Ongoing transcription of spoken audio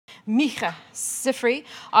Micah Sifry,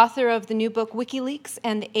 author of the new book Wikileaks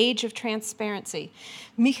and the Age of Transparency.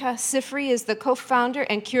 Micah Sifry is the co-founder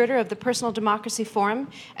and curator of the Personal Democracy Forum,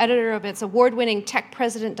 editor of its award-winning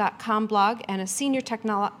techpresident.com blog, and a senior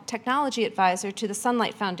technology advisor to the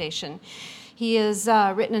Sunlight Foundation. He has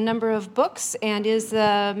written a number of books and is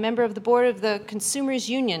a member of the board of the Consumers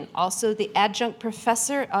Union, also the adjunct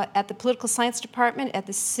professor at the Political Science Department at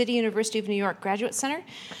the City University of New York Graduate Center,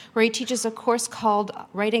 where he teaches a course called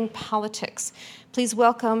Writing Politics. Please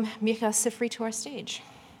welcome Micah Sifry to our stage.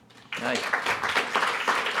 Hi.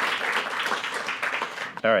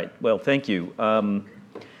 All right. Well, thank you.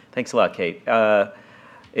 Thanks a lot, Kate.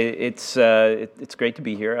 It's great to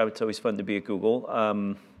be here. It's always fun to be at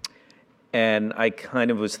Google. And I kind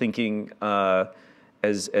of was thinking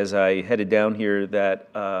as I headed down here that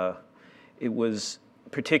it was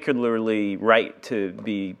particularly right to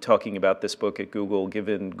be talking about this book at Google,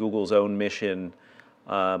 given Google's own mission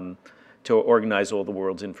to organize all the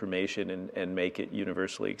world's information and make it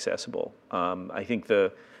universally accessible. I think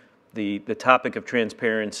the topic of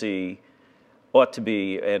transparency ought to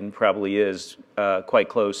be, and probably is, quite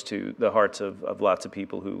close to the hearts of lots of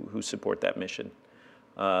people who support that mission.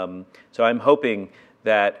 So I'm hoping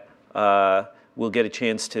that we'll get a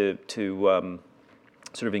chance to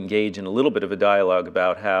sort of engage in a little bit of a dialogue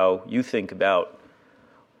about how you think about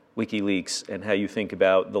WikiLeaks and how you think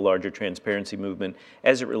about the larger transparency movement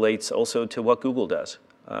as it relates also to what Google does.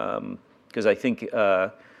 Because I think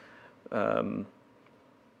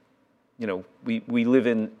we live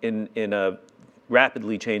in a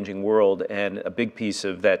rapidly changing world, and a big piece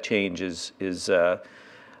of that change is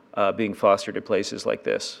being fostered at places like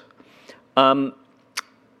this. I'm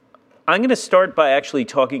going to start by actually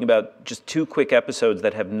talking about just two quick episodes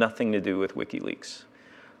that have nothing to do with WikiLeaks.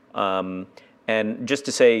 And just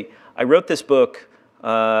to say, I wrote this book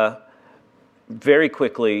very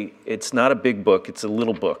quickly. It's not a big book, it's a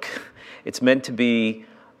little book. It's meant to be,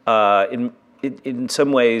 in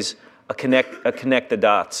some ways, a connect the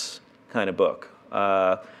dots kind of book.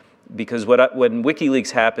 Because when WikiLeaks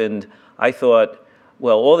happened, I thought,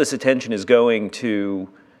 well, all this attention is going to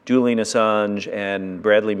Julian Assange and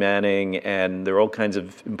Bradley Manning, and there are all kinds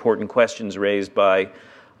of important questions raised by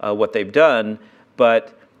what they've done.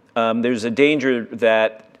 But there's a danger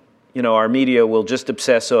that our media will just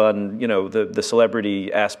obsess on the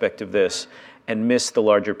celebrity aspect of this and miss the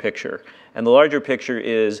larger picture. And the larger picture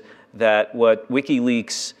is that what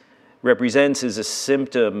WikiLeaks represents is a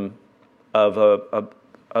symptom of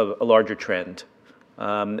a larger trend.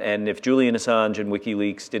 And if Julian Assange and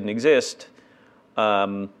WikiLeaks didn't exist,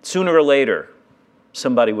 sooner or later,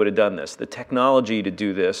 somebody would have done this. The technology to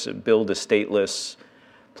do this, build a stateless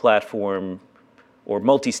platform or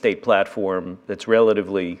multi-state platform that's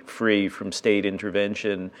relatively free from state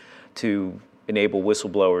intervention to enable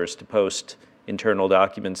whistleblowers to post internal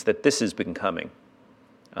documents, that this has been coming.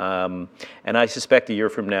 And I suspect a year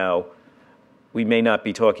from now, we may not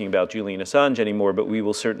be talking about Julian Assange anymore, but we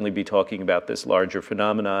will certainly be talking about this larger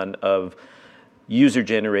phenomenon of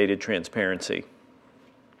user-generated transparency.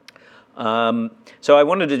 So I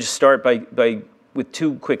wanted to just start with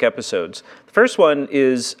two quick episodes. The first one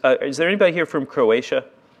is there anybody here from Croatia?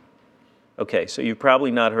 Okay, so you've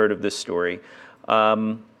probably not heard of this story.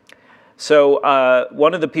 So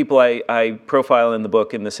one of the people I profile in the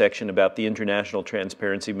book in the section about the international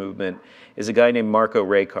transparency movement is a guy named Marko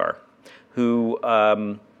Rekar, who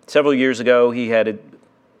several years ago, he had a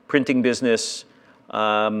printing business,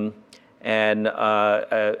 and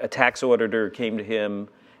a tax auditor came to him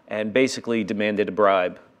and basically demanded a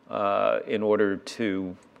bribe in order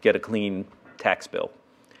to get a clean tax bill.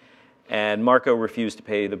 And Marko refused to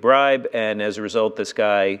pay the bribe, and as a result, this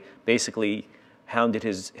guy basically hounded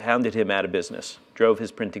him out of business, drove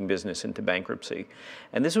his printing business into bankruptcy.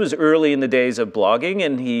 And this was early in the days of blogging,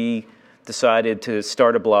 and he decided to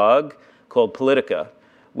start a blog called Politica,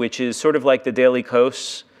 which is sort of like the Daily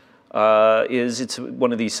Kos it's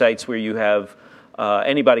one of these sites where you have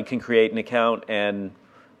anybody can create an account and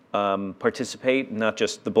participate, not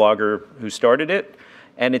just the blogger who started it.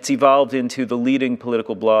 And it's evolved into the leading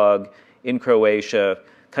political blog in Croatia,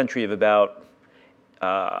 country of about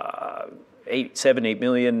 8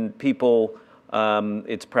 million people.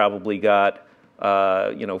 It's probably got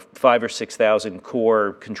 5,000 or 6,000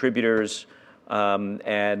 core contributors. And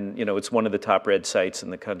it's one of the top read sites in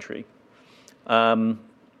the country. And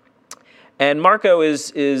Marko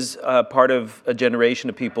is part of a generation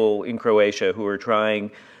of people in Croatia who are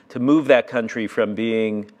trying to move that country from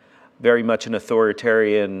being very much an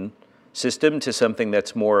authoritarian system to something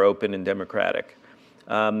that's more open and democratic.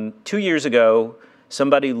 2 years ago,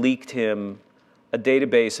 somebody leaked him a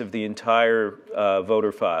database of the entire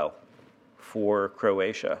voter file for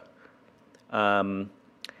Croatia.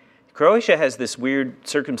 Croatia has this weird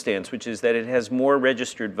circumstance, which is that it has more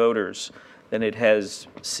registered voters than it has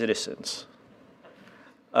citizens.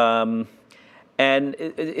 And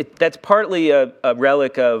that's partly a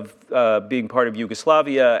relic of being part of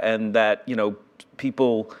Yugoslavia, and that,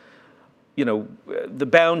 people, the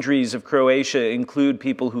boundaries of Croatia include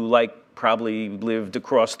people who probably lived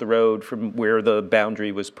across the road from where the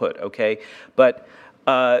boundary was put, okay? But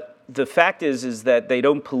the fact is that they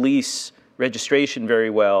don't police registration very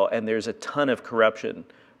well, and there's a ton of corruption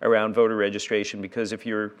around voter registration, because if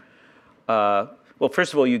you're, well,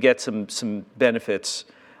 first of all, you get some benefits,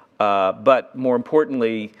 but more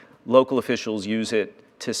importantly, local officials use it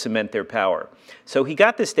to cement their power. So he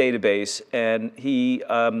got this database, and he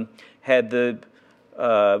had the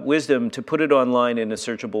wisdom to put it online in a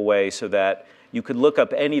searchable way so that you could look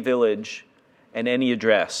up any village and any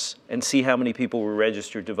address and see how many people were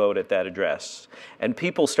registered to vote at that address. And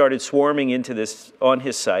people started swarming into this on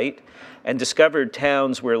his site and discovered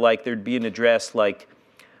towns where there'd be an address the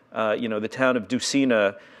town of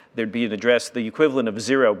Dusina, there'd be an address, the equivalent of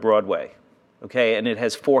 0 Broadway, okay? And it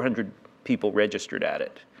has 400 people registered at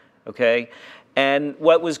it, okay? And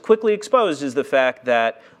what was quickly exposed is the fact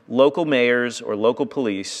that local mayors or local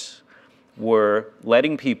police were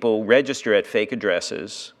letting people register at fake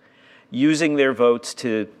addresses, using their votes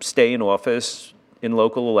to stay in office in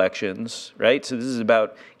local elections, right? So this is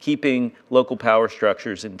about keeping local power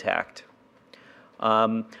structures intact.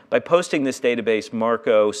 By posting this database,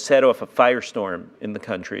 Marco set off a firestorm in the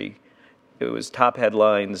country. It was top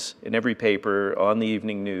headlines in every paper, on the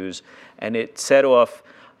evening news, and it set off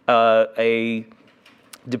a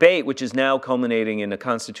debate which is now culminating in a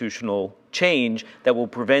constitutional change that will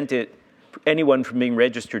prevent anyone from being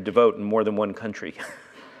registered to vote in more than one country.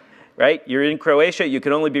 Right? You're in Croatia, you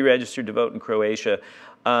can only be registered to vote in Croatia.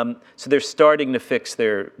 So they're starting to fix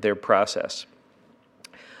their process.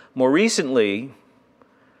 More recently,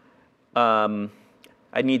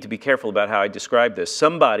 I need to be careful about how I describe this.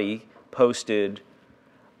 Somebody posted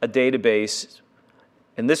a database,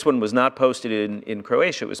 and this one was not posted in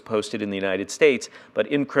Croatia, it was posted in the United States, but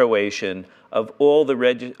in Croatian, of all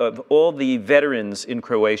the veterans in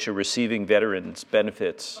Croatia receiving veterans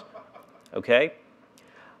benefits, okay?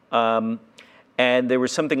 And there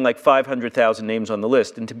was something like 500,000 names on the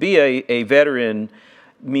list. And to be a veteran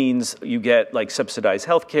means you get subsidized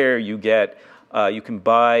health care, you can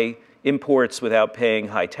buy imports without paying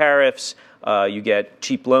high tariffs, you get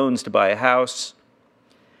cheap loans to buy a house.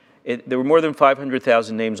 There were more than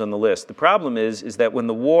 500,000 names on the list. The problem is that when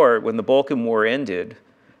the Balkan War ended,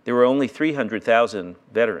 there were only 300,000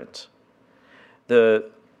 veterans. The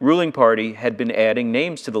ruling party had been adding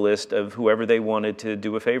names to the list of whoever they wanted to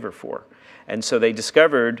do a favor for. And so they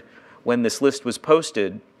discovered, when this list was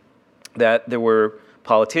posted, that there were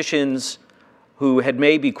politicians who had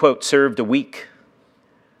maybe, quote, served a week,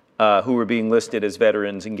 who were being listed as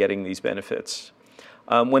veterans and getting these benefits.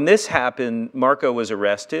 When this happened, Marco was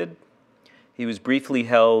arrested. He was briefly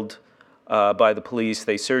held by the police.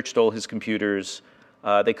 They searched all his computers.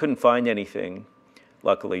 They couldn't find anything,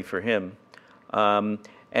 luckily for him.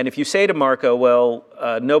 And if you say to Marco, well,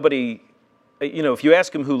 nobody, if you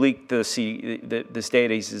ask him who leaked this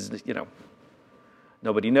data, he says,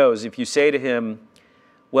 nobody knows. If you say to him,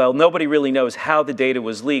 well, nobody really knows how the data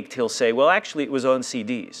was leaked, he'll say, well, actually, it was on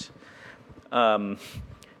CDs,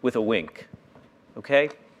 with a wink, okay?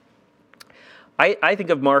 I think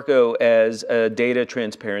of Marco as a data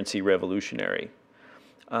transparency revolutionary.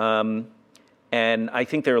 And I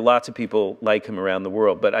think there are lots of people like him around the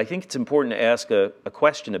world, but I think it's important to ask a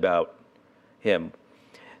question about him.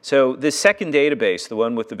 So this second database, the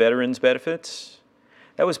one with the veterans benefits,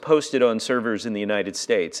 that was posted on servers in the United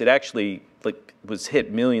States. It actually was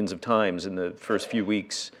hit millions of times in the first few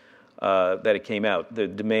weeks that it came out. The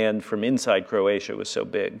demand from inside Croatia was so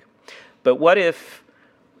big. But what if,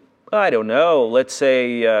 I don't know, let's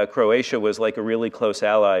say Croatia was a really close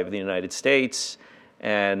ally of the United States,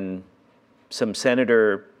 and some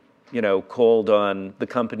senator, called on the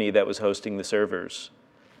company that was hosting the servers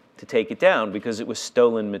to take it down because it was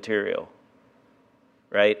stolen material,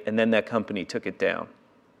 right? And then that company took it down,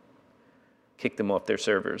 kicked them off their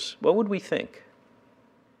servers. What would we think?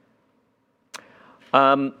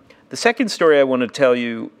 The second story I want to tell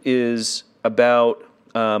you is about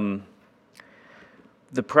the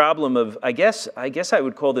problem of, I guess I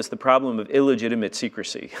would call this the problem of illegitimate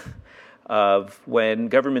secrecy. Of when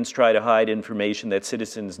governments try to hide information that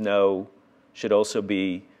citizens know should also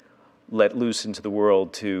be let loose into the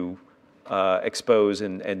world to expose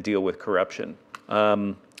and deal with corruption.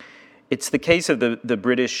 It's the case of the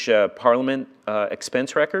British Parliament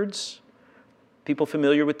expense records. People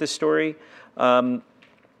familiar with this story? I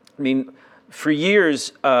mean, for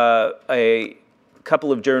years, a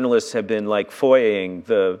couple of journalists have been like FOIAing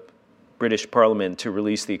the British Parliament to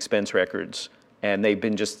release the expense records, and they've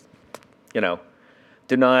been just, you know,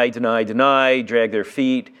 deny, drag their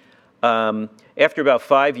feet. After about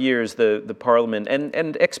 5 years, the Parliament,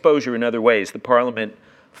 and exposure in other ways, the Parliament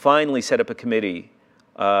finally set up a committee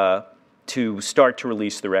to start to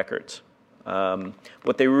release the records.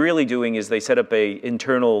 What they were really doing is they set up an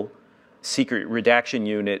internal secret redaction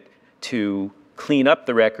unit to clean up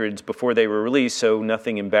the records before they were released so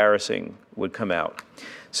nothing embarrassing would come out.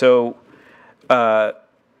 So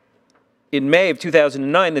in May of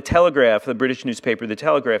 2009, The Telegraph, the British newspaper The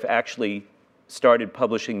Telegraph, actually started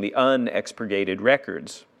publishing the unexpurgated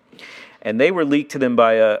records. And they were leaked to them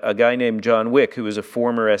by a guy named John Wick, who was a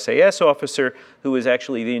former SAS officer who was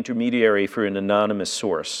actually the intermediary for an anonymous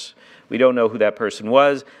source. We don't know who that person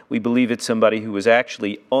was. We believe it's somebody who was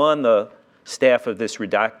actually on the staff of this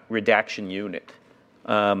redaction unit.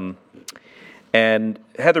 And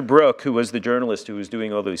Heather Brooke, who was the journalist who was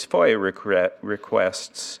doing all these FOIA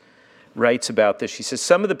requests, writes about this. She says,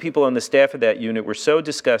 some of the people on the staff of that unit were so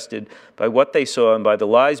disgusted by what they saw and by the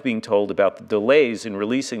lies being told about the delays in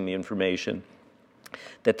releasing the information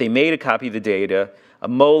that they made a copy of the data. A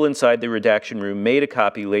mole inside the redaction room made a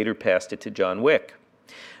copy, later passed it to John Wick.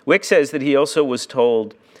 Wick says that he also was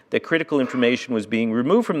told that critical information was being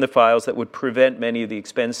removed from the files that would prevent many of the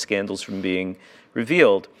expense scandals from being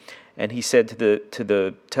revealed. And he said to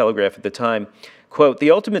the Telegraph at the time, quote,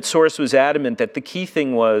 the ultimate source was adamant that the key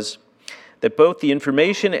thing was that both the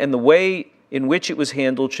information and the way in which it was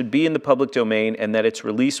handled should be in the public domain and that its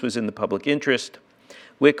release was in the public interest.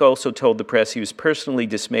 Wick also told the press he was personally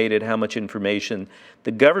dismayed at how much information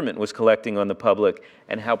the government was collecting on the public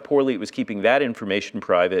and how poorly it was keeping that information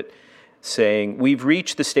private, saying, we've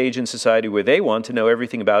reached the stage in society where they want to know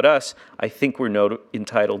everything about us. I think we're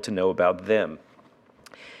entitled to know about them.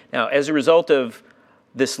 Now, as a result of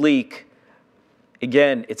this leak,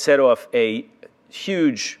 again, it set off a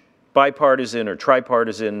huge bipartisan or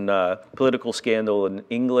tripartisan political scandal in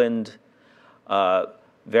England.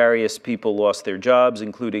 Various people lost their jobs,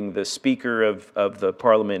 including the Speaker of the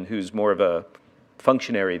Parliament, who's more of a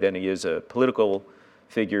functionary than he is a political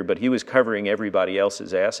figure, but he was covering everybody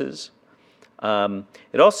else's asses.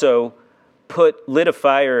 It also lit a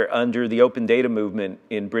fire under the open data movement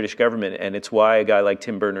in British government, and it's why a guy like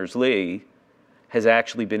Tim Berners-Lee has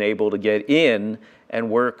actually been able to get in and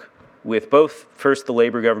work with both first the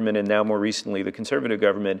Labour government and now more recently the Conservative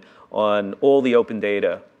government on all the open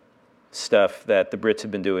data stuff that the Brits have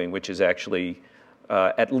been doing, which is actually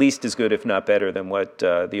at least as good, if not better, than what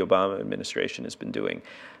the Obama administration has been doing.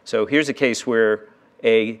 So here's a case where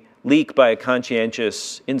a leak by a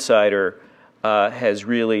conscientious insider has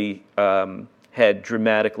really had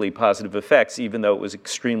dramatically positive effects, even though it was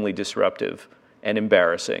extremely disruptive and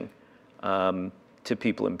embarrassing to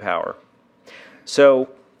people in power. So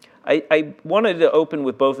I wanted to open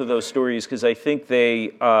with both of those stories because I think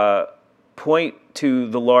they point to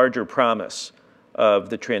the larger promise of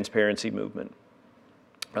the transparency movement,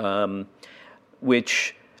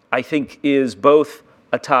 which I think is both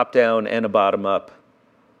a top-down and a bottom-up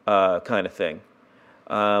kind of thing.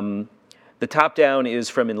 The top-down is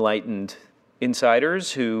from enlightened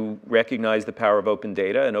insiders who recognize the power of open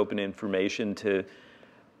data and open information to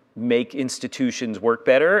make institutions work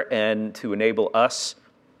better and to enable us,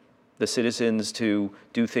 the citizens, to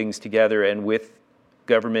do things together and with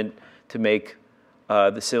government to make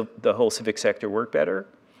the whole civic sector work better.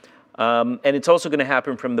 And it's also going to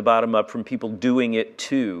happen from the bottom up, from people doing it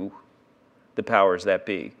to the powers that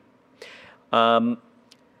be. How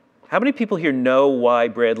many people here know why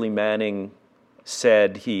Bradley Manning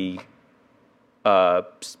said he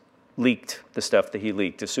leaked the stuff that he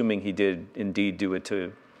leaked, assuming he did indeed do it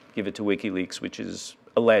to give it to WikiLeaks, which is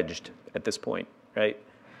alleged at this point, right?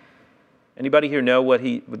 Anybody here know what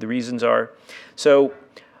the reasons are? So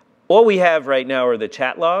all we have right now are the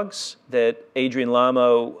chat logs that Adrian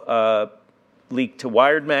Lamo leaked to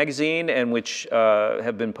Wired magazine and which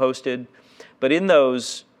have been posted. But in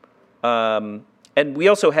those, and we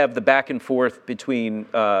also have the back and forth between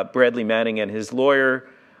Bradley Manning and his lawyer,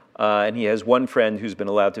 and he has one friend who's been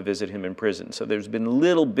allowed to visit him in prison. So there's been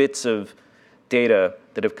little bits of data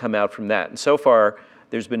that have come out from that. And so far,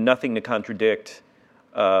 there's been nothing to contradict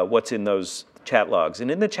what's in those chat logs. And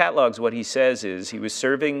in the chat logs, what he says is he was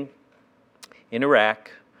serving in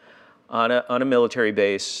Iraq on a military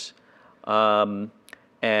base, and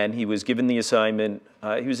he was given the assignment.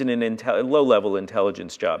 He was in a low-level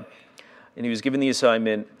intelligence job, and he was given the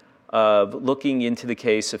assignment of looking into the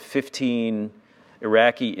case of 15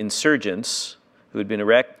 Iraqi insurgents who had been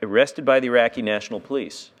arrested by the Iraqi National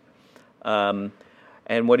Police.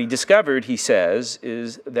 And what he discovered, he says,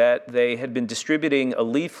 is that they had been distributing a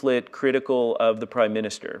leaflet critical of the Prime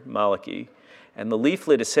Minister, Maliki. And the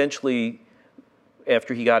leaflet essentially,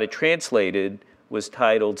 after he got it translated, was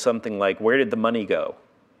titled something like, "Where did the money go?"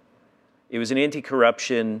 It was an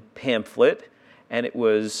anti-corruption pamphlet, and it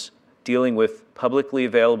was dealing with publicly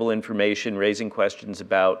available information, raising questions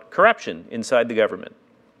about corruption inside the government.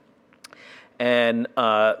 And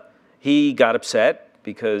he got upset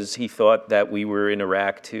because he thought that we were in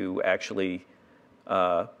Iraq to actually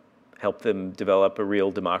help them develop a real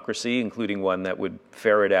democracy, including one that would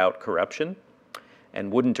ferret out corruption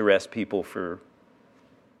and wouldn't arrest people for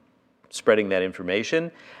spreading that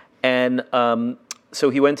information. And so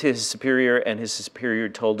he went to his superior, and his superior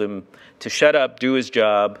told him to shut up, do his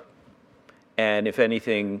job, and if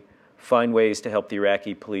anything, find ways to help the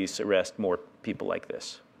Iraqi police arrest more people like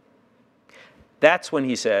this. That's when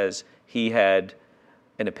he says he had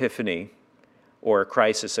an epiphany or a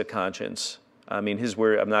crisis of conscience. I mean, his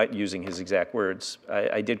word, I'm not using his exact words.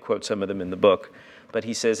 I did quote some of them in the book. But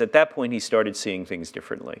he says at that point he started seeing things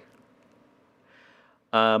differently.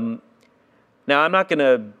 Now, I'm not going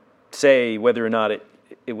to say whether or not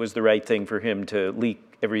it was the right thing for him to leak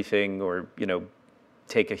everything or,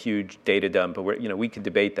 take a huge data dump. Or, we could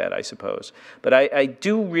debate that, I suppose. But I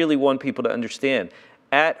do really want people to understand,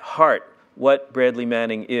 at heart, what Bradley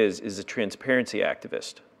Manning is a transparency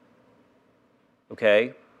activist.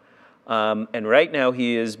 Okay? And right now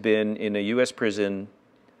he has been in a U.S. prison,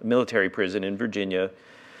 a military prison in Virginia,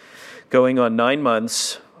 going on 9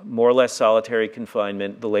 months, more or less solitary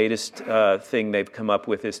confinement. The latest thing they've come up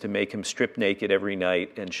with is to make him strip naked every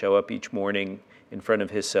night and show up each morning in front of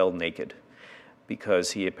his cell naked,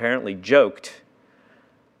 because he apparently joked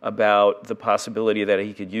about the possibility that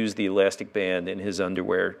he could use the elastic band in his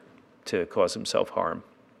underwear to cause himself harm.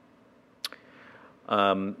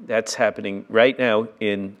 That's happening right now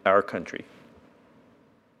in our country.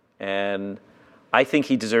 And I think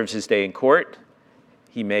he deserves his day in court.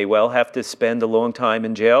 He may well have to spend a long time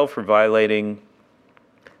in jail for violating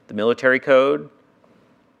the military code.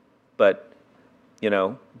 But,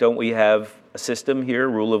 don't we have a system here,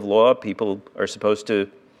 rule of law? People are supposed to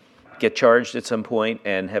get charged at some point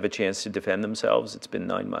and have a chance to defend themselves. It's been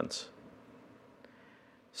 9 months.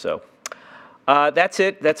 So that's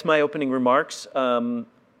it. That's my opening remarks. I'm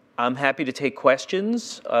happy to take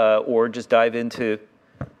questions or just dive into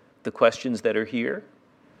the questions that are here.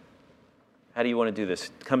 How do you want to do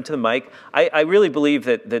this? Come to the mic. I really believe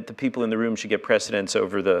that the people in the room should get precedence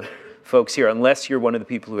over the folks here, unless you're one of the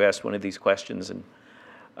people who asked one of these questions. And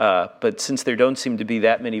but since there don't seem to be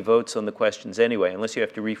that many votes on the questions anyway, unless you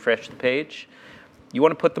have to refresh the page, you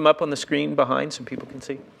want to put them up on the screen behind so people can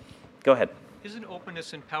see? Go ahead. Isn't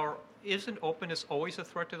openness always a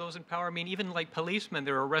threat to those in power? I mean, even like policemen,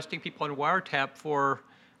 they're arresting people on wiretap for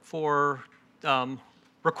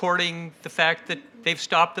recording the fact that they've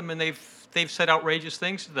stopped them and they've said outrageous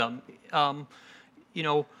things to them.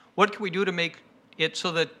 What can we do to make it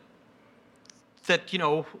so that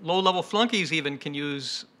low-level flunkies even can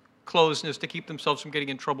use closeness to keep themselves from getting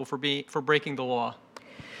in trouble for breaking the law?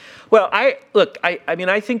 Well, I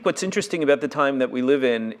think what's interesting about the time that we live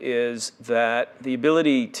in is that the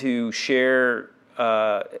ability to share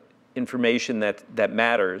information that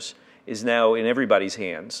matters is now in everybody's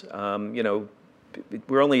hands.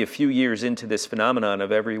 We're only a few years into this phenomenon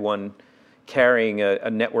of everyone carrying a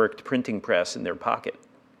networked printing press in their pocket.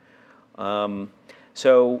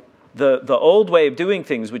 So the old way of doing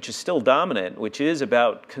things, which is still dominant, which is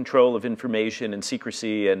about control of information and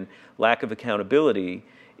secrecy and lack of accountability,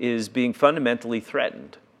 is being fundamentally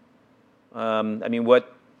threatened.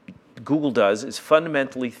 What Google does is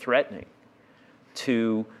fundamentally threatening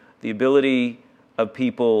to the ability of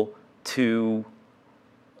people to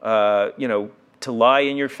lie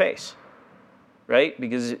in your face, right?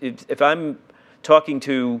 Because if I'm talking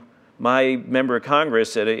to my member of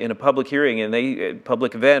Congress in a public hearing and a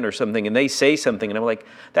public event or something, and they say something, and I'm like,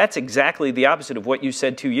 that's exactly the opposite of what you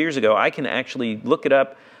said 2 years ago. I can actually look it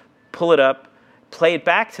up, pull it up, play it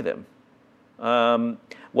back to them.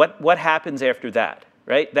 What happens after that,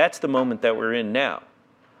 right? That's the moment that we're in now.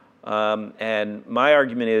 And my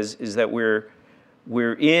argument is that we're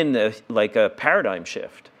in a paradigm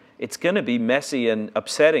shift. It's going to be messy and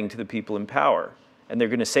upsetting to the people in power. And they're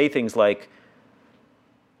going to say things like,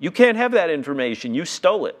 you can't have that information, you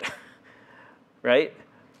stole it, right?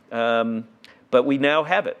 But we now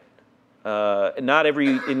have it. In not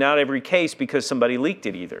every case because somebody leaked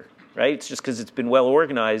it either, right? It's just because it's been well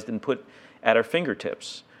organized and put at our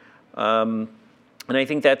fingertips. And I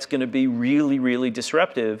think that's going to be really, really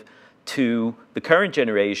disruptive to the current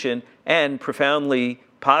generation and profoundly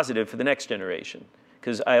positive for the next generation.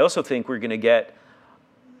 Because I also think we're going to get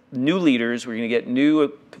new leaders, we're going to get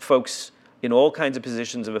new folks in all kinds of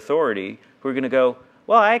positions of authority who are going to go,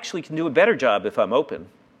 well, I actually can do a better job if I'm open.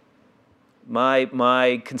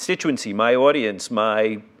 My constituency, my audience,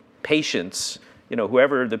 my patients,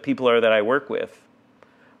 whoever the people are that I work with,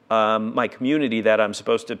 my community that I'm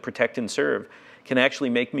supposed to protect and serve, can actually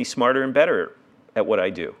make me smarter and better at what I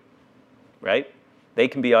do, right? They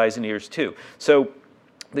can be eyes and ears too. So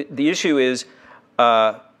the issue is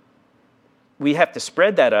we have to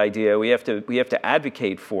spread that idea. We have to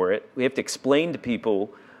advocate for it. We have to explain to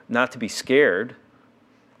people not to be scared.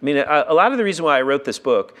 I mean, a lot of the reason why I wrote this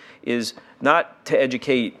book is not to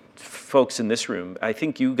educate folks in this room. I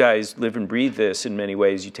think you guys live and breathe this in many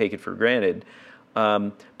ways. You take it for granted.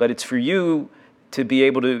 But it's for you to be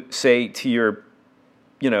able to say to your,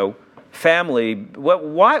 family,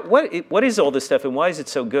 what is all this stuff and why is it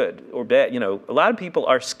so good or bad? A lot of people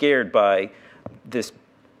are scared by this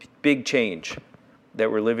big change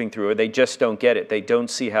that we're living through, or they just don't get it. They don't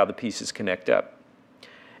see how the pieces connect up.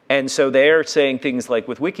 And so they're saying things like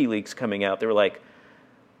with WikiLeaks coming out, they were like,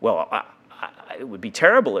 well, it would be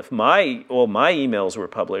terrible if all my emails were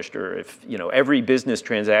published, or if every business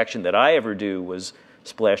transaction that I ever do was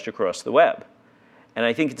splashed across the web. And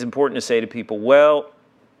I think it's important to say to people, well,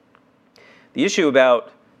 the issue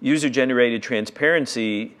about user-generated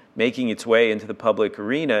transparency making its way into the public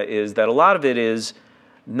arena is that a lot of it is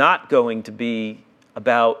not going to be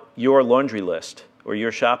about your laundry list or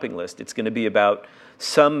your shopping list. It's going to be about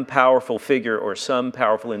some powerful figure or some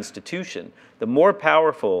powerful institution. The more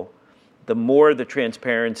powerful, the more the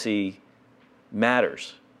transparency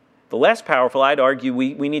matters. The less powerful, I'd argue,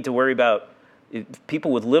 we need to worry about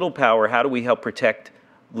people with little power. How do we help protect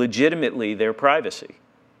legitimately their privacy,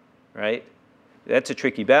 right? That's a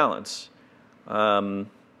tricky balance. And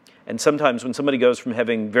sometimes when somebody goes from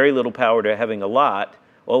having very little power to having a lot,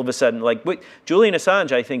 all of a sudden, like Julian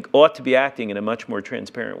Assange, I think, ought to be acting in a much more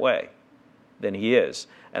transparent way than he is.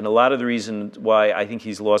 And a lot of the reason why I think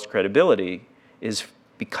he's lost credibility is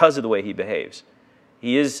because of the way he behaves.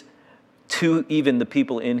 He is, to even the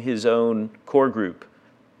people in his own core group,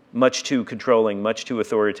 much too controlling, much too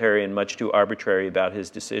authoritarian, much too arbitrary about his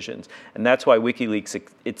decisions. And that's why WikiLeaks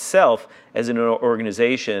itself, as an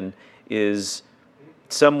organization, is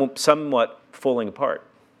somewhat falling apart.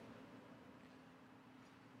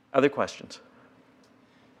 Other questions?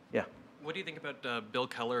 Yeah. What do you think about Bill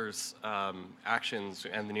Keller's actions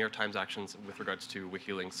and the New York Times actions with regards to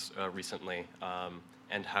WikiLeaks recently,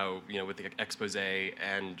 and how, with the expose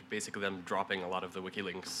and basically them dropping a lot of the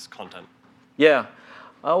WikiLeaks content? Yeah.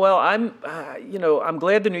 Well, I'm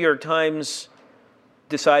glad the New York Times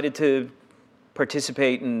decided to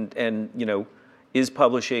participate and is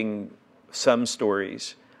publishing some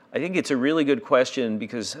stories. I think it's a really good question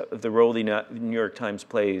because of the role the New York Times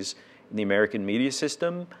plays in the American media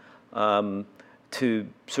system, to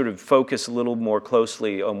sort of focus a little more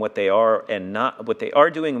closely on what they are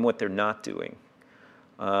doing and what they're not doing.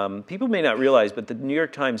 People may not realize, but the New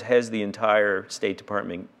York Times has the entire State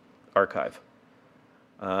Department archive.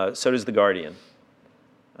 So does The Guardian.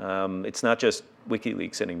 It's not just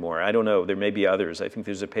WikiLeaks anymore. I don't know. There may be others. I think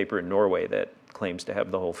there's a paper in Norway that claims to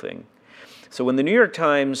have the whole thing. So when the New York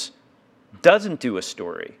Times doesn't do a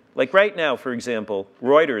story, like right now, for example,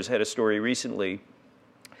 Reuters had a story recently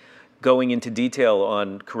going into detail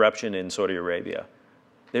on corruption in Saudi Arabia.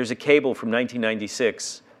 There's a cable from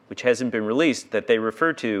 1996, which hasn't been released, that they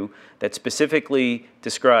refer to that specifically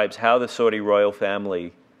describes how the Saudi royal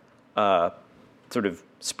family sort of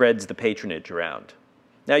spreads the patronage around.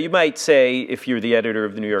 Now, you might say, if you're the editor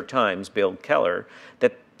of the New York Times, Bill Keller,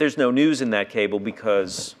 that there's no news in that cable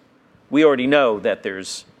because we already know that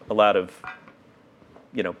there's a lot of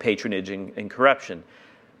patronage and corruption.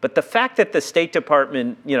 But the fact that the State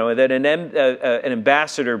Department, that an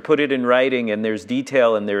ambassador put it in writing and there's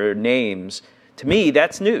detail and there are names, to me,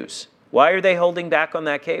 that's news. Why are they holding back on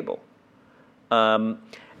that cable? And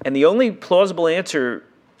the only plausible answer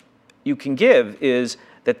you can give is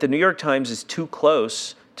that the New York Times is too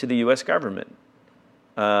close to the U.S. government,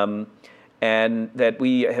 and that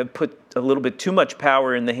we have put a little bit too much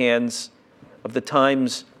power in the hands of the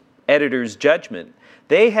Times editor's judgment.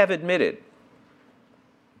 They have admitted,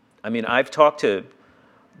 I've talked to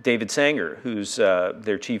David Sanger, who's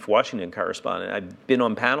their chief Washington correspondent. I've been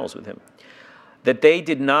on panels with him, that they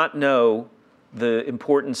did not know the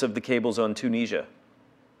importance of the cables on Tunisia.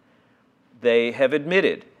 They have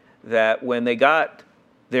admitted that when they got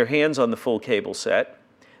their hands on the full cable set,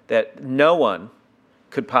 that no one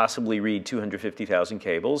could possibly read 250,000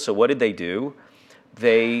 cables. So what did they do?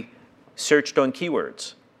 They searched on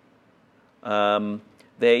keywords.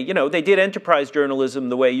 They did enterprise journalism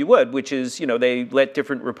the way you would, which is, they let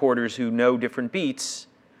different reporters who know different beats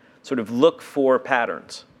sort of look for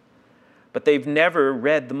patterns. But they've never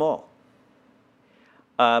read them all.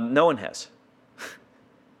 No one has,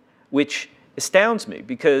 which astounds me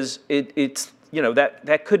because it's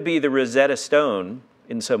that could be the Rosetta Stone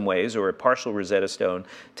in some ways, or a partial Rosetta Stone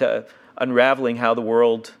to unraveling how the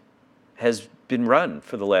world has been run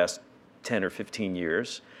for the last 10 or 15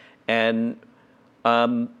 years. And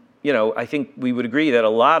I think we would agree that a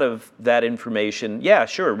lot of that information, yeah,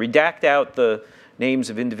 sure, redact out the names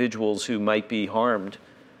of individuals who might be harmed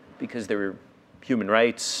because they're human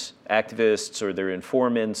rights activists or they're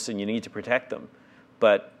informants and you need to protect them.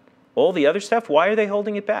 But all the other stuff, why are they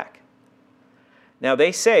holding it back? Now,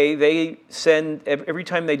 they say they send, every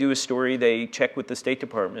time they do a story, they check with the State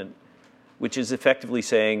Department, which is effectively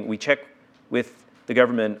saying, we check with the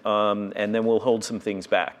government and then we'll hold some things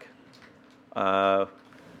back. I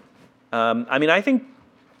think,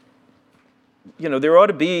 there ought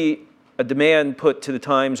to be a demand put to the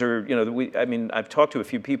Times, or, I've talked to a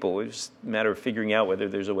few people. It's a matter of figuring out whether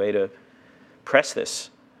there's a way to press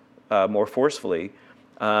this more forcefully,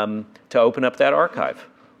 to open up that archive.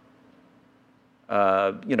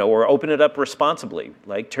 Or open it up responsibly,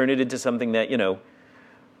 like turn it into something that,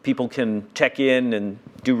 people can check in and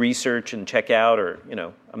do research and check out, or,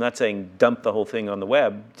 I'm not saying dump the whole thing on the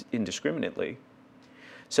web indiscriminately.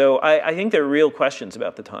 So I think there are real questions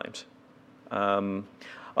about the Times.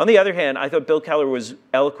 On the other hand, I thought Bill Keller was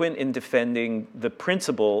eloquent in defending the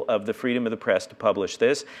principle of the freedom of the press to publish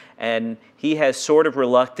this, and he has sort of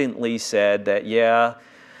reluctantly said that, yeah,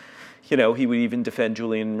 he would even defend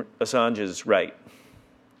Julian Assange's right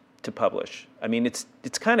to publish. I mean, it's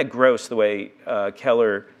kind of gross the way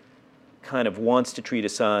Keller kind of wants to treat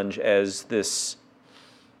Assange as this,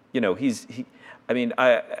 he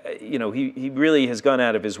really has gone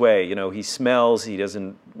out of his way. He smells, he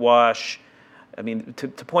doesn't wash. I mean, to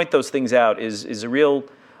point those things out is a real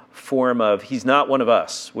form of, he's not one of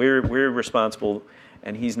us. We're responsible,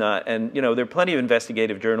 and he's not. And, there are plenty of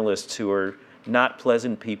investigative journalists who are not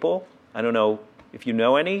pleasant people. I don't know if you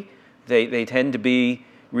know any. They tend to be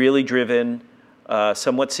really driven,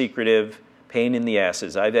 somewhat secretive, pain in the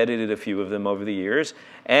asses. I've edited a few of them over the years.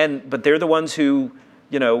 But they're the ones who,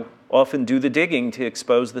 often do the digging to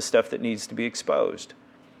expose the stuff that needs to be exposed.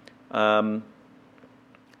 And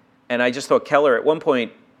I just thought Keller, at one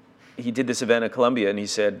point, he did this event at Columbia, and he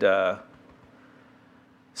said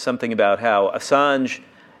something about how Assange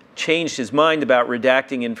changed his mind about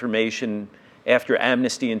redacting information after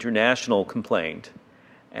Amnesty International complained.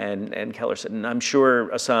 And Keller said, and I'm sure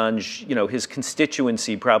Assange, his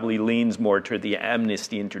constituency probably leans more toward the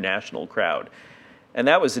Amnesty International crowd. And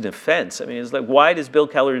that was an offense. I mean, it's like, why does Bill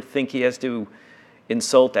Keller think he has to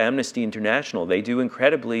insult Amnesty International? They do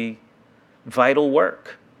incredibly vital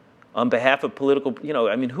work on behalf of political,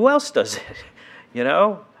 who else does it,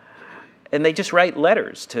 And they just write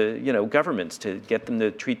letters to, governments to get them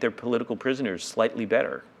to treat their political prisoners slightly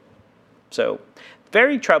better. So,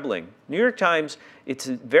 very troubling. New York Times, it's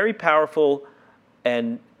a very powerful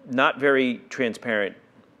and not very transparent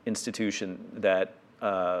institution that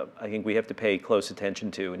I think we have to pay close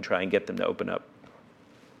attention to and try and get them to open up.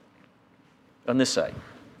 On this side.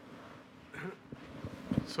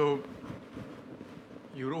 So,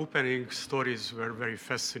 your opening stories were very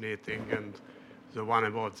fascinating, and the one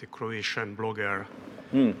about the Croatian blogger,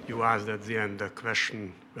 you asked at the end the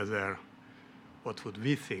question whether, what would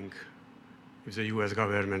we think if the US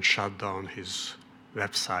government shut down his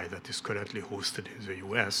website that is currently hosted in the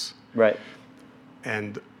US? Right.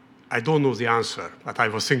 And I don't know the answer, but I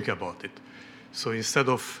was thinking about it. So instead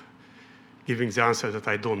of giving the answer that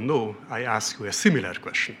I don't know, I ask you a similar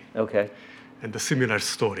question. Okay. And a similar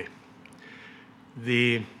story.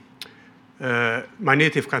 My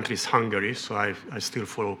native country is Hungary, so I still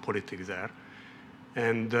follow politics there.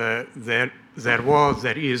 And there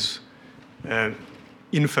is an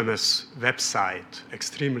infamous website,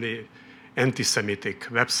 extremely anti-Semitic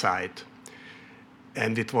website,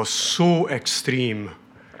 and it was so extreme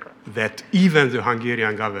that even the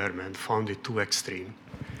Hungarian government found it too extreme.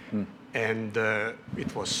 And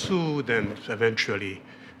it was sued, and eventually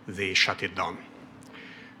they shut it down.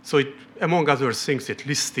 So among other things, it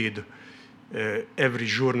listed every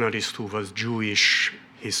journalist who was Jewish,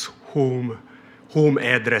 his home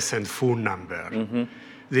address and phone number.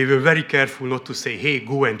 They were very careful not to say, hey,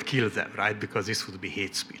 go and kill them, right? Because this would be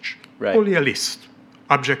hate speech. Right. Only a list,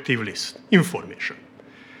 objective list, information.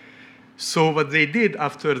 So what they did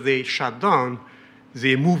after they shut down,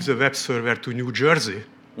 they moved the web server to New Jersey,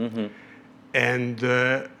 and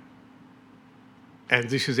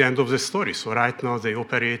this is the end of the story. So right now they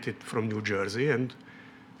operate it from New Jersey, and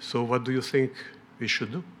so what do you think we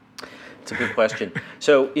should do? It's a good question.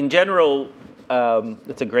 So in general,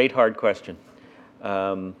 it's a great hard question.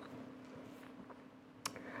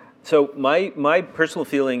 So my personal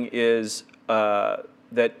feeling is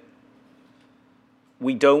that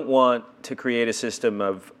we don't want to create a system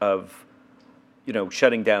of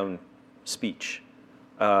shutting down speech,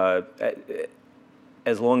 as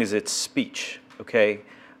long as it's speech, okay?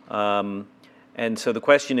 And so the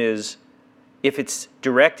question is, if it's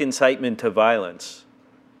direct incitement to violence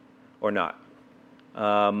or not.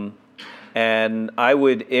 And I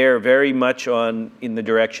would err very much in the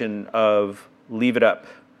direction of leave it up,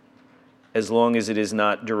 as long as it is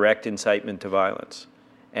not direct incitement to violence,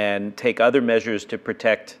 and take other measures to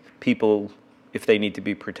protect people if they need to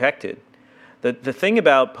be protected. The thing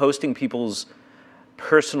about posting people's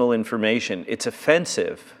personal information, it's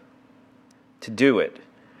offensive to do it.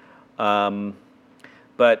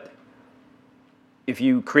 But if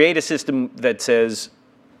you create a system that says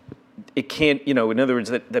it can't, in other words,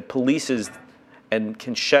 that polices and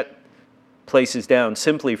can shut places down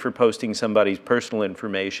simply for posting somebody's personal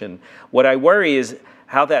information, what I worry is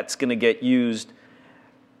how that's going to get used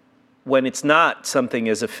when it's not something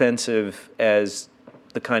as offensive as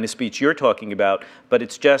the kind of speech you're talking about, but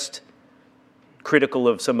it's just critical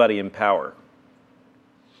of somebody in power.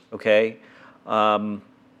 Okay? And,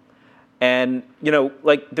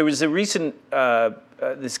 like there was a recent,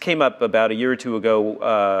 this came up about a year or two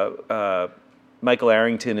ago, Michael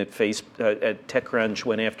Arrington at TechCrunch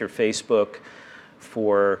went after Facebook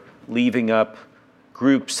for leaving up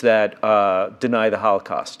groups that deny the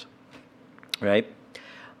Holocaust, right?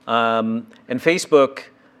 And Facebook,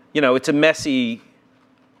 it's a messy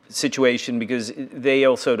situation because they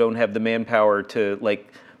also don't have the manpower to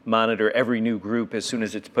monitor every new group as soon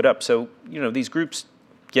as it's put up. So, these groups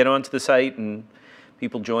get onto the site and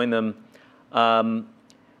people join them.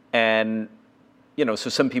 And, so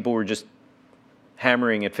some people were just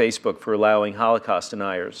hammering at Facebook for allowing Holocaust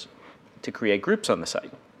deniers to create groups on the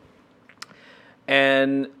site.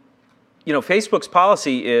 And, Facebook's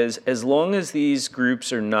policy is as long as these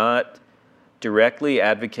groups are not directly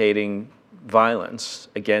advocating violence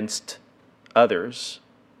against others,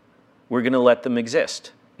 we're going to let them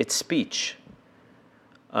exist. It's speech.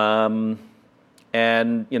 And,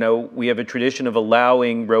 we have a tradition of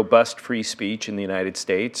allowing robust free speech in the United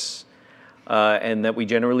States, and that we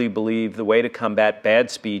generally believe the way to combat bad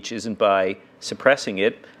speech isn't by suppressing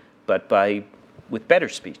it, but with better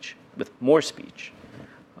speech, with more speech.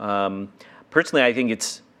 Personally, I think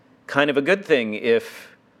it's kind of a good thing if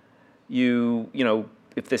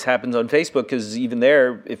if this happens on Facebook, because even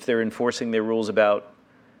there, if they're enforcing their rules about,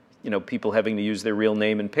 people having to use their real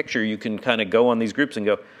name and picture, you can kind of go on these groups and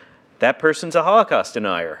go, that person's a Holocaust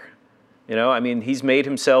denier. He's made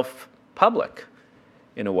himself public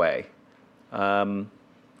in a way. We're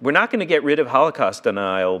not going to get rid of Holocaust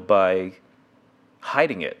denial by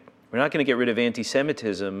hiding it. We're not going to get rid of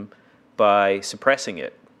anti-Semitism by suppressing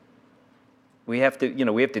it. We have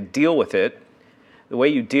to deal with it. The way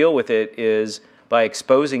you deal with it is by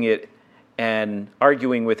exposing it and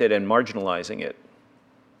arguing with it and marginalizing it.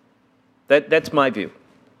 That's my view.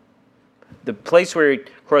 The place where it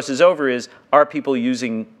crosses over is, are people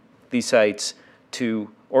using these sites to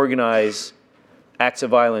organize acts of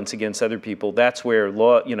violence against other people? That's where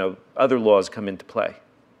other laws come into play.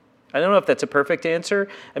 I don't know if that's a perfect answer.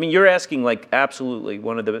 You're asking absolutely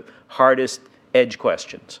one of the hardest edge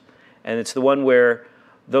questions. And it's the one where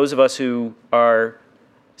those of us who are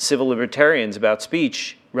civil libertarians about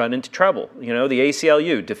speech run into trouble. The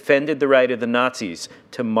ACLU defended the right of the Nazis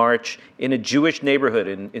to march in a Jewish neighborhood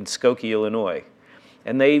in Skokie, Illinois.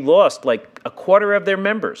 And they lost a quarter of their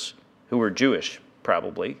members, who were Jewish,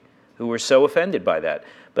 probably, who were so offended by that.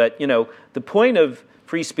 But, the point of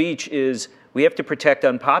free speech is we have to protect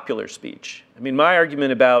unpopular speech. My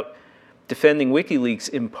argument about defending WikiLeaks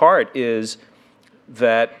in part is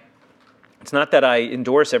that it's not that I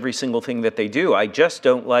endorse every single thing that they do. I just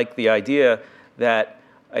don't like the idea that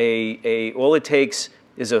all it takes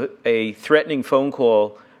is a threatening phone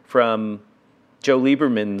call from Joe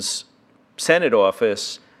Lieberman's Senate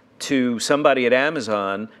office to somebody at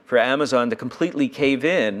Amazon for Amazon to completely cave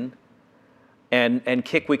in and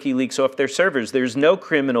kick WikiLeaks off their servers. There's no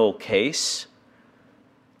criminal case.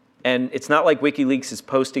 And it's not like WikiLeaks is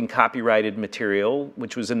posting copyrighted material,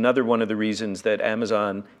 which was another one of the reasons that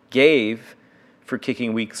Amazon gave for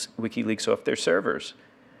kicking WikiLeaks off their servers.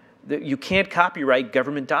 You can't copyright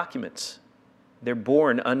government documents. They're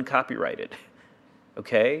born uncopyrighted.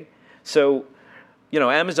 okay? So,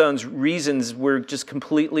 Amazon's reasons were just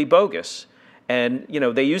completely bogus. And,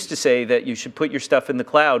 they used to say that you should put your stuff in the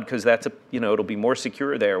cloud because that's it'll be more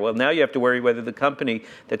secure there. Well, now you have to worry whether the company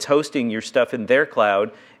that's hosting your stuff in their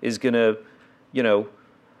cloud is going to,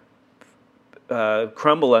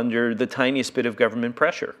 crumble under the tiniest bit of government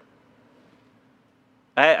pressure.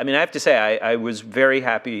 I have to say, I was very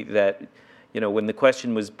happy that, when the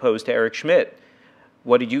question was posed to Eric Schmidt,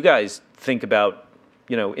 what did you guys think about,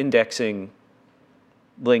 indexing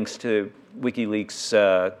links to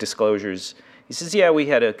WikiLeaks disclosures? He says, yeah, we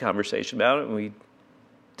had a conversation about it, and we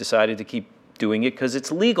decided to keep doing it because it's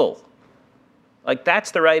legal. Like,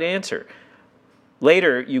 that's the right answer.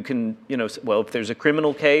 Later, you can, well, if there's a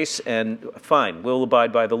criminal case, and fine, we'll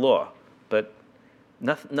abide by the law. But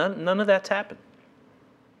none of that's happened.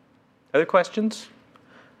 Other questions?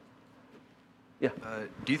 Yeah.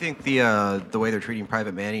 Do you think the way they're treating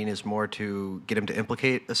Private Manning is more to get him to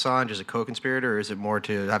implicate Assange as a co-conspirator, or is it more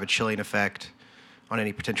to have a chilling effect on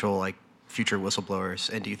any potential future whistleblowers?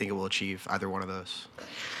 And do you think it will achieve either one of those?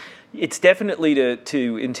 It's definitely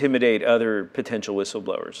to intimidate other potential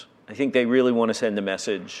whistleblowers. I think they really want to send a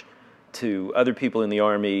message to other people in the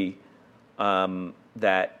Army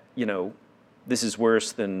that this is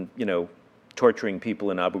worse than torturing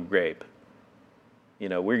people in Abu Ghraib.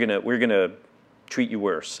 We're gonna treat you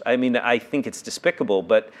worse. I think it's despicable,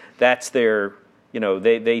 but that's their,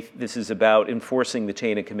 this is about enforcing the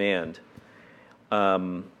chain of command.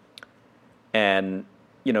 And,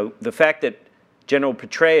 the fact that General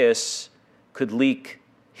Petraeus could leak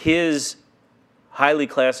his highly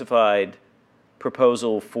classified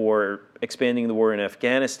proposal for expanding the war in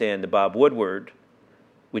Afghanistan to Bob Woodward,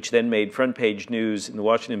 which then made front page news in the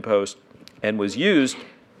Washington Post and was used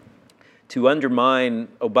to undermine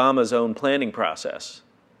Obama's own planning process,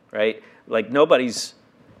 right? Like, nobody's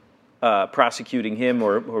prosecuting him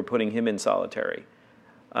or putting him in solitary.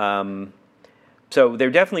 So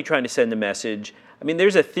they're definitely trying to send a message.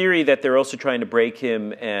 There's a theory that they're also trying to break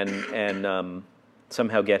him and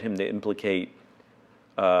somehow get him to implicate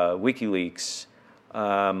WikiLeaks.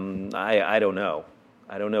 I don't know.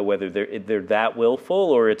 I don't know whether they're that willful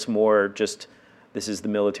or it's more just this is the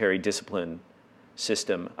military discipline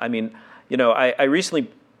system. I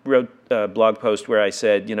recently wrote a blog post where I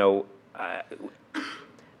said,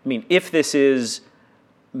 if this is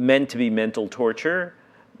meant to be mental torture,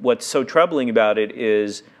 what's so troubling about it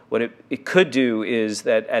is what it could do is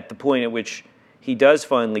that at the point at which he does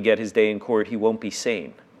finally get his day in court, he won't be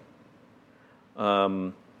sane.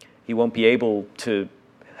 He won't be able to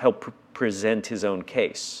help present his own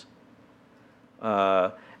case.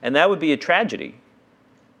 And that would be a tragedy.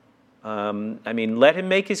 Let him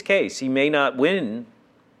make his case. He may not win.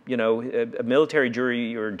 A military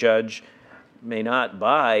jury or judge may not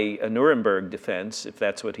buy a Nuremberg defense if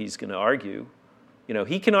that's what he's going to argue.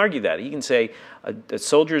 He can argue that. He can say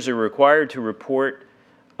soldiers are required to report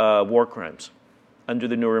war crimes under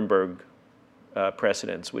the Nuremberg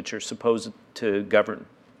precedents, which are supposed to govern.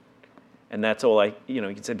 And that's all he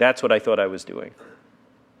can say, that's what I thought I was doing.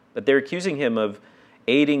 But they're accusing him of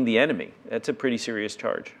aiding the enemy. That's a pretty serious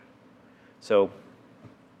charge. So,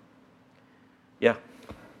 yeah.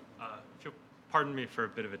 If you'll pardon me for a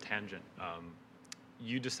bit of a tangent.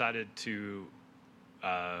 You decided to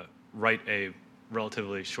write a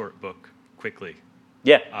relatively short book quickly.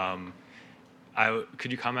 Yeah.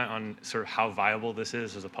 Could you comment on sort of how viable this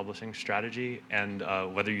is as a publishing strategy and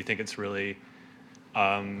whether you think it's really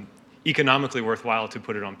economically worthwhile to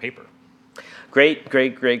put it on paper?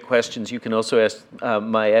 Great questions. You can also ask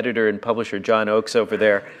my editor and publisher, John Oakes, over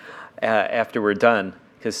there after we're done,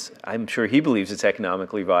 because I'm sure he believes it's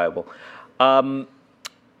economically viable.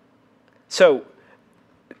 So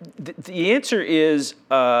the answer is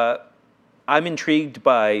I'm intrigued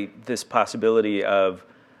by this possibility of,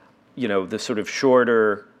 the sort of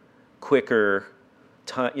shorter, quicker,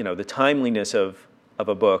 the timeliness of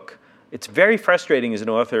a book. It's very frustrating as an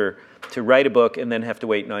author to write a book and then have to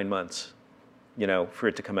wait 9 months, for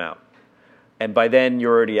it to come out. And by then,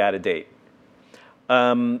 you're already out of date.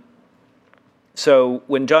 So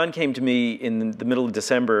when John came to me in the middle of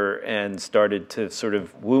December and started to sort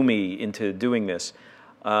of woo me into doing this,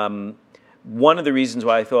 one of the reasons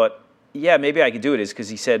why I thought, yeah, maybe I could do it is because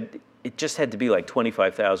he said it just had to be like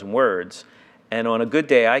 25,000 words. And on a good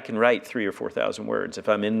day, I can write 3,000 or 4,000 words if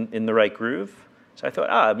I'm in the right groove. So I thought,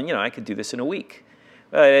 I could do this in a week.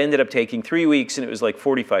 It ended up taking 3 weeks, and it was like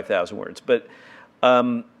 45,000 words. But,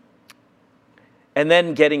 and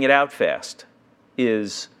then getting it out fast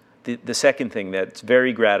is the second thing that's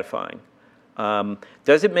very gratifying.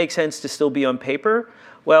 Does it make sense to still be on paper?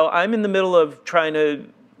 Well, I'm in the middle of trying to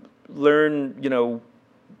learn,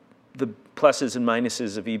 the pluses and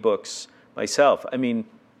minuses of ebooks myself. I mean,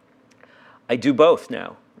 I do both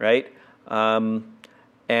now, right?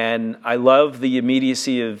 And I love the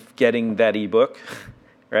immediacy of getting that ebook,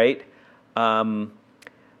 right? And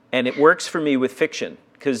it works for me with fiction,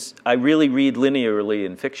 because I really read linearly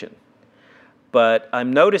in fiction. But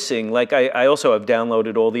I'm noticing, like I also have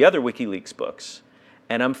downloaded all the other WikiLeaks books,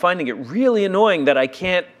 and I'm finding it really annoying that I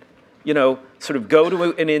can't, sort of go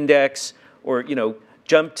to an index or,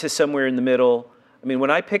 jump to somewhere in the middle. I mean,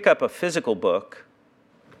 when I pick up a physical book,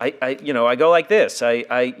 I go like this.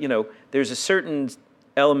 There's a certain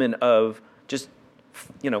element of just,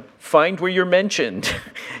 find where you're mentioned,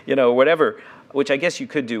 whatever, which I guess you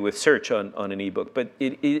could do with search on an ebook. But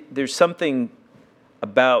there's something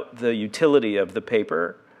about the utility of the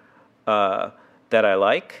paper that I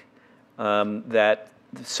like, that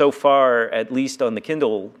so far, at least on the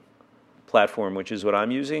Kindle platform, which is what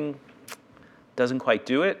I'm using, doesn't quite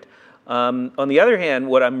do it. On the other hand,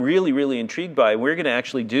 what I'm really, really intrigued by, we're going to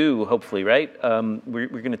actually do, hopefully, right? We're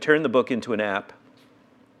going to turn the book into an app,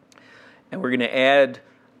 and we're going to add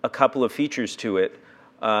a couple of features to it,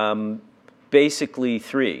 basically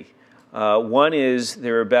 3. One is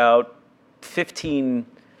there are about 15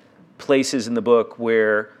 places in the book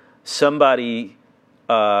where somebody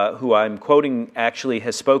who I'm quoting actually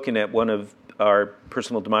has spoken at one of our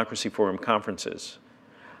Personal Democracy Forum conferences.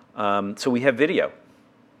 So we have video.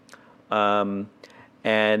 And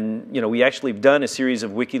we actually have done a series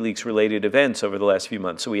of WikiLeaks related events over the last few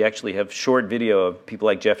months. So we actually have short video of people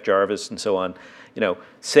like Jeff Jarvis and so on,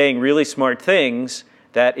 saying really smart things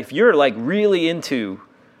that if you're like really into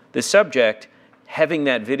the subject, having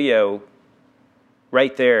that video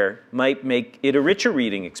right there might make it a richer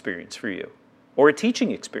reading experience for you, or a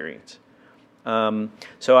teaching experience.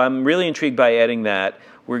 So I'm really intrigued by adding that.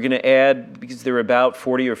 We're going to add, because there are about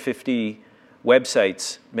 40 or 50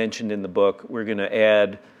 websites mentioned in the book, we're going to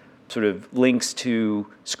add sort of links to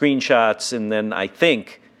screenshots, and then I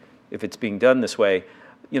think, if it's being done this way,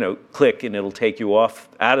 click and it'll take you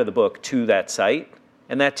out of the book to that site.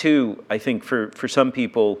 And that too, I think for some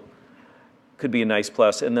people could be a nice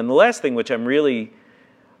plus. And then the last thing, which I'm really,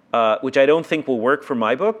 which I don't think will work for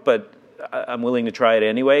my book, but I'm willing to try it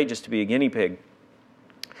anyway, just to be a guinea pig,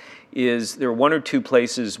 is there are 1 or 2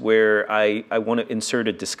 places where I want to insert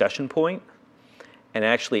a discussion point and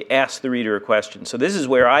actually ask the reader a question. So this is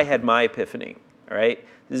where I had my epiphany, all right?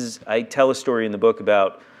 I tell a story in the book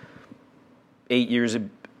about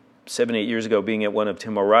 7, 8 years ago being at one of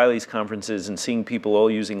Tim O'Reilly's conferences and seeing people all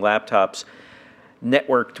using laptops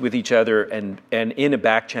networked with each other and in a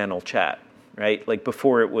back channel chat, right? Like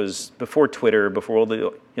before Twitter, before all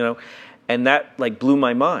the, and that like blew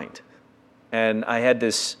my mind. And I had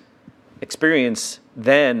this experience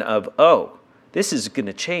then of, oh, this is going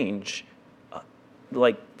to change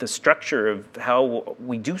like the structure of how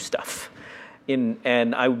we do stuff.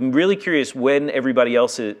 And I'm really curious when everybody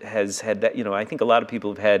else has had that. I think a lot of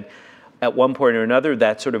people have had at one point or another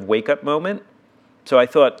that sort of wake-up moment. So I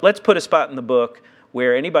thought, let's put a spot in the book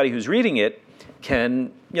where anybody who's reading it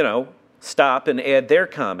can, stop and add their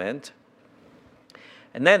comment.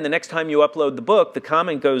 And then the next time you upload the book, the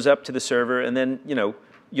comment goes up to the server, and then,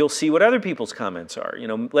 you'll see what other people's comments are.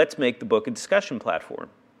 Let's make the book a discussion platform.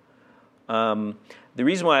 The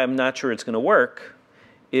reason why I'm not sure it's going to work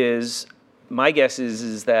is, my guess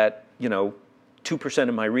is that, 2%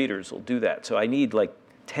 of my readers will do that. So I need like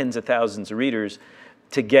tens of thousands of readers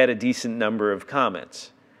to get a decent number of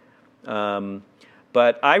comments.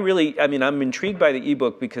 But I'm intrigued by the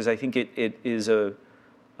ebook because I think it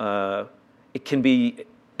can be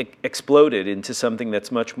exploded into something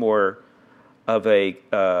that's much more of a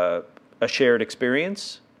shared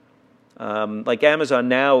experience. Like Amazon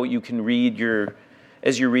now, you can read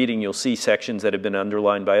as you're reading, you'll see sections that have been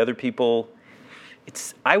underlined by other people.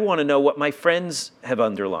 I want to know what my friends have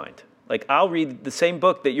underlined. Like I'll read the same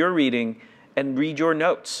book that you're reading and read your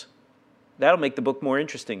notes. That'll make the book more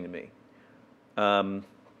interesting to me.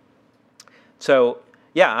 So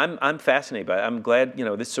yeah, I'm fascinated by it. I'm glad,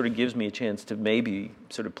 this sort of gives me a chance to maybe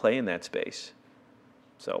sort of play in that space.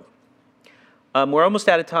 So we're almost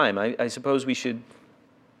out of time. I suppose we should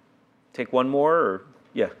take one more, or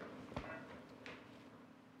yeah.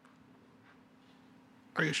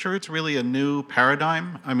 Are you sure it's really a new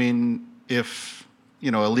paradigm? I mean, if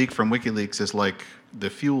a leak from WikiLeaks is like the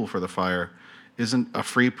fuel for the fire, isn't a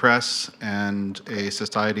free press and a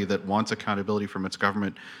society that wants accountability from its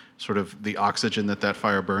government sort of the oxygen that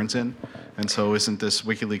fire burns in? And so isn't this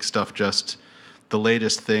WikiLeaks stuff just the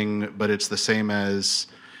latest thing, but it's the same as,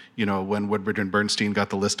 you know, when Woodbridge and Bernstein got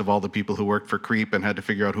the list of all the people who worked for Creep and had to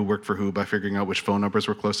figure out who worked for who by figuring out which phone numbers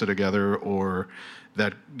were closer together, or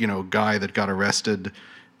that, you know, guy that got arrested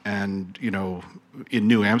and, you know, in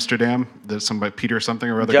New Amsterdam, that somebody, Peter something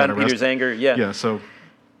or other, John got arrested. Peters Anger, yeah. Yeah, so.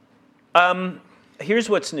 Here's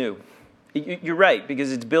what's new. You're right,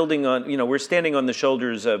 because it's building on, you know, we're standing on the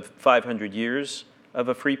shoulders of 500 years of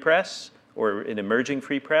a free press, or an emerging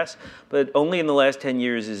free press, but only in the last 10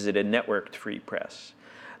 years is it a networked free press.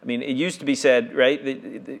 I mean, it used to be said,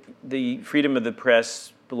 right, the freedom of the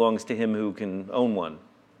press belongs to him who can own one.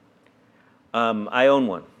 I own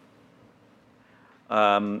one.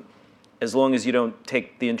 As long as you don't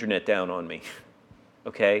take the internet down on me,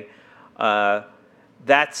 okay?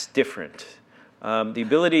 That's different. The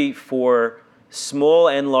ability for small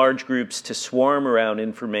and large groups to swarm around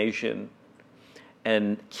information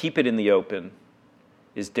and keep it in the open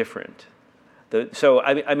is different. So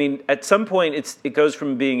I mean, at some point, it goes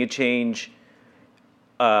from being a change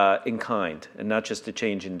in kind and not just a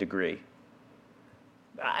change in degree.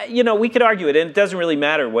 You know, we could argue it, and it doesn't really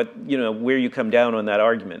matter what, you know, where you come down on that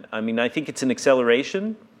argument. I mean, I think it's an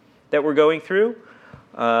acceleration that we're going through.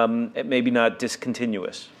 It may be not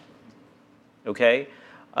discontinuous. Okay,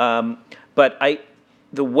 but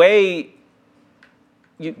the way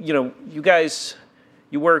you know, you guys.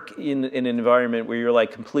 You work in an environment where you're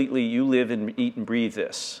like completely, you live and eat and breathe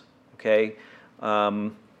this, okay?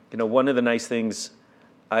 You know, one of the nice things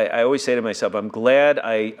I always say to myself, I'm glad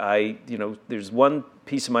you know, there's one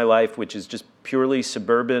piece of my life which is just purely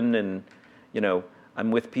suburban and, you know,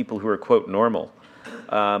 I'm with people who are, quote, normal.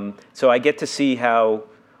 So I get to see how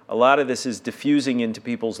a lot of this is diffusing into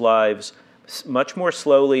people's lives much more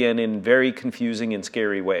slowly and in very confusing and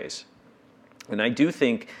scary ways. And I do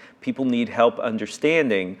think people need help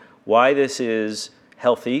understanding why this is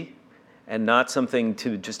healthy and not something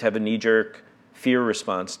to just have a knee-jerk fear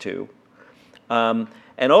response to.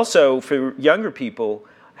 And also for younger people,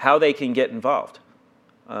 how they can get involved,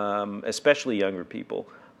 especially younger people.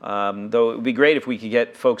 Though it would be great if we could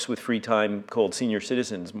get folks with free time called senior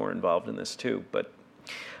citizens more involved in this too. But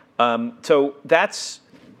so that's,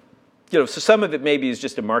 you know, so some of it maybe is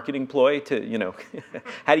just a marketing ploy to, you know,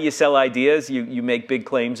 how do you sell ideas? You make big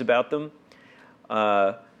claims about them.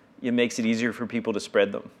 It makes it easier for people to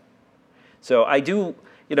spread them. So I do,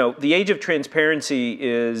 you know, the age of transparency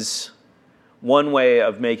is one way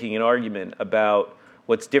of making an argument about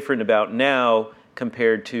what's different about now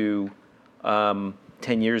compared to 10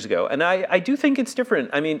 years ago. And I do think it's different.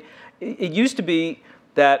 I mean, it used to be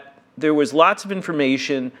that there was lots of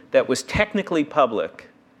information that was technically public,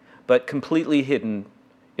 but completely hidden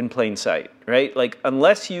in plain sight, right? Like,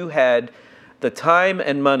 unless you had the time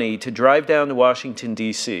and money to drive down to Washington,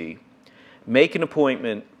 D.C., make an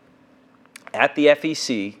appointment at the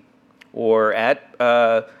FEC or at,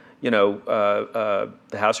 you know,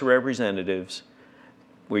 the House of Representatives,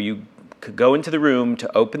 where you could go into the room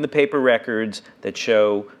to open the paper records that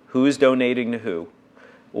show who is donating to who,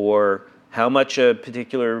 or how much a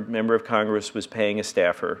particular member of Congress was paying a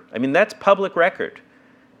staffer. I mean, that's public record,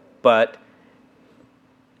 but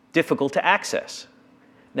difficult to access.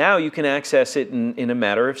 Now you can access it in a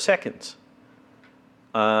matter of seconds.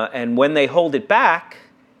 And when they hold it back,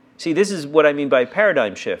 see, this is what I mean by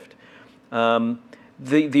paradigm shift.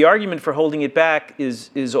 The argument for holding it back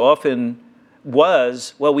is often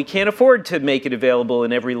well, we can't afford to make it available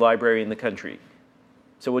in every library in the country,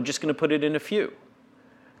 so we're just going to put it in a few.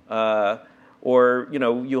 Or, you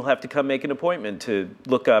know, you'll have to come make an appointment to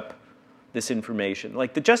look up this information.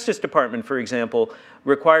 Like the Justice Department, for example,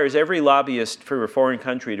 requires every lobbyist for a foreign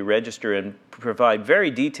country to register and provide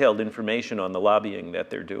very detailed information on the lobbying that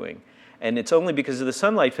they're doing. And it's only because of the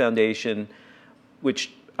Sunlight Foundation,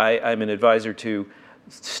 which I'm an advisor to,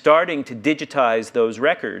 starting to digitize those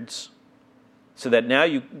records so that now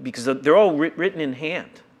because they're all written in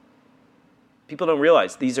hand. People don't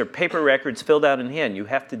realize these are paper records filled out in hand. You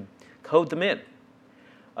have to code them in.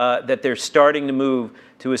 That they're starting to move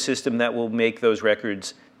to a system that will make those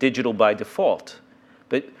records digital by default.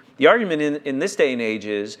 But the argument in this day and age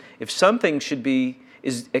is if something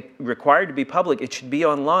is required to be public, it should be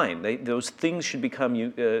online. Those things should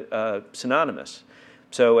become synonymous.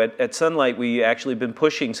 So at Sunlight, we actually have been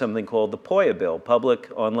pushing something called the POIA Bill, Public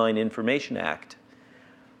Online Information Act,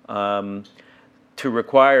 to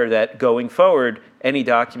require that going forward, any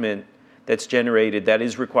document that's generated that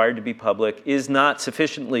is required to be public is not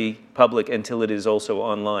sufficiently public until it is also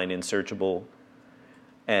online in searchable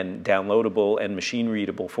and downloadable and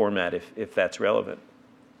machine-readable format if that's relevant.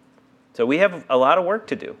 So we have a lot of work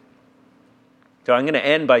to do. So I'm going to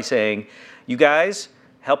end by saying, you guys,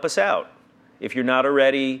 help us out. If you're not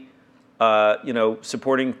already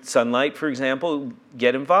supporting Sunlight, for example,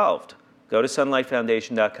 get involved. Go to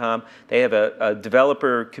sunlightfoundation.com. They have a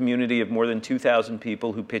developer community of more than 2,000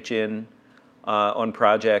 people who pitch in on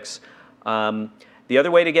projects. The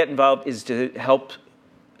other way to get involved is to help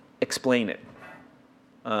explain it.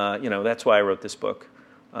 That's why I wrote this book.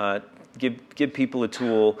 Give people a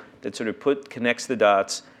tool that sort of connects the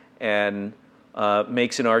dots and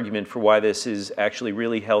makes an argument for why this is actually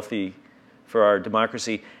really healthy for our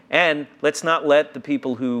democracy. And let's not let the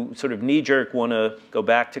people who sort of knee-jerk want to go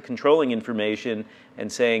back to controlling information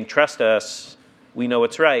and saying, trust us, we know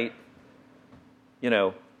what's right,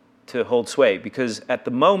 to hold sway. Because at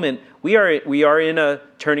the moment, we are in a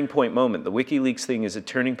turning point moment. The WikiLeaks thing is a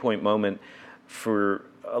turning point moment for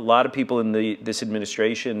a lot of people in this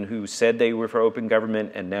administration who said they were for open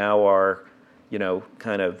government and now are,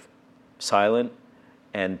 kind of silent,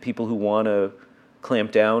 and people who want to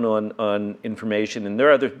clamp down on information. And there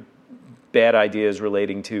are other bad ideas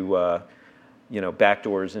relating to,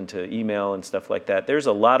 backdoors into email and stuff like that. There's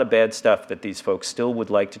a lot of bad stuff that these folks still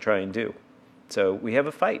would like to try and do. So we have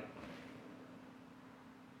a fight.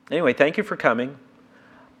 Anyway, thank you for coming.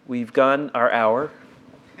 We've gone our hour,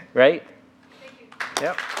 right? Thank you.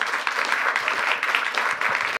 Yep.